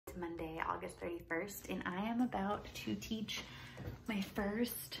Monday, August 31st, and I am about to teach my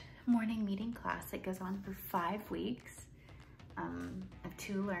first morning meeting class. It goes on for 5 weeks. I have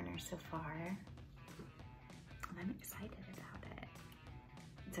 2 learners so far, and I'm excited about it.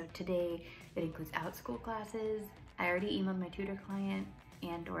 So today, it includes out-school classes. I already emailed my tutor client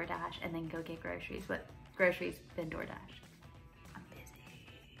and DoorDash, and then go get groceries. But groceries, then DoorDash. I'm busy.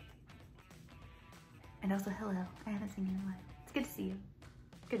 And also, hello. I haven't seen you in a while. It's good to see you.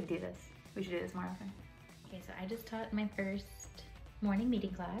 Good to do this. We should do this more often. Okay, so I just taught my first morning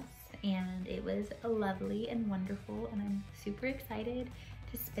meeting class, and it was lovely and wonderful, and I'm super excited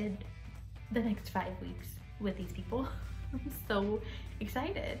to spend the next 5 weeks with these people. I'm so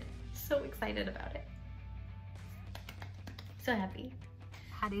excited about it. So happy.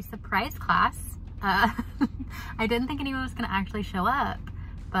 Had a surprise class. I didn't think anyone was gonna actually show up,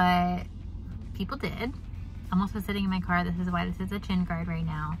 but people did. I'm also sitting in my car. This is why this is a chin guard right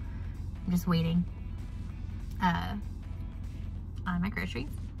now. I'm just waiting on my groceries.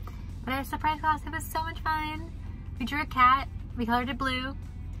 But I had a surprise class. It was so much fun. We drew a cat. We colored it blue.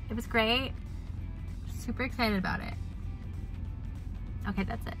 It was great. Super excited about it. Okay,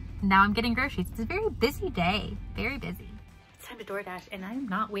 that's it. Now I'm getting groceries. It's a very busy day. Very busy. It's time to DoorDash, and I'm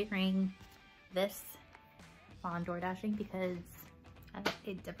not wearing this while I'm DoorDashing because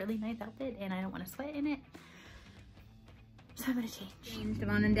it's a really nice outfit and I don't want to sweat in it. So I'm gonna change.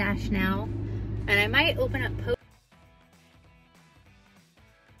 Devon and Dash now. And I might open up post.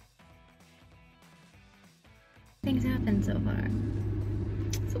 Things happen so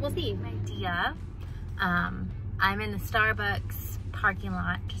far. So we'll see. Idea. I'm in the Starbucks parking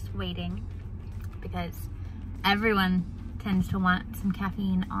lot just waiting because everyone tends to want some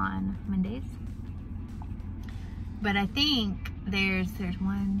caffeine on Mondays. But I think there's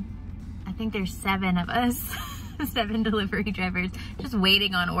 7 of us, 7 delivery drivers just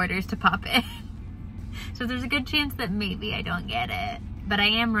waiting on orders to pop in. So there's a good chance that maybe I don't get it. But I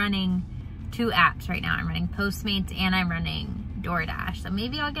am running 2 apps right now. I'm running Postmates and I'm running DoorDash. So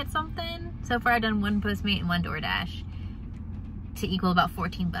maybe I'll get something. So far I've done 1 Postmate and 1 DoorDash to equal about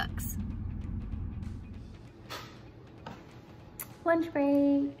 14 bucks. Lunch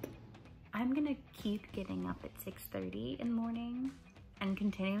break. I'm gonna keep getting up at 6:30 in the morning and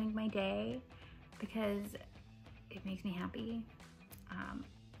continuing my day because it makes me happy.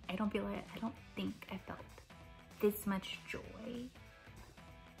 I don't think I felt this much joy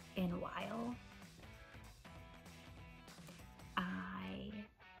in a while.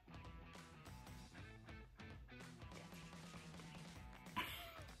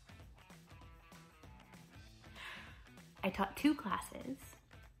 I taught 2 classes.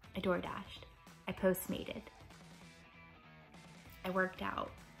 I DoorDashed. I Postmated. I worked out.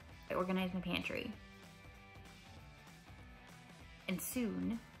 I organized my pantry. And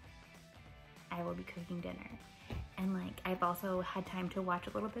soon, I will be cooking dinner. And I've also had time to watch a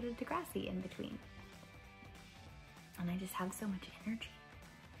little bit of Degrassi in between. And I just have so much energy.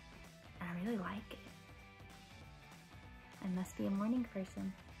 And I really like it. I must be a morning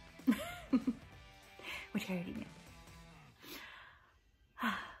person. Which I already knew.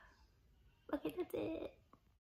 Okay, that's it.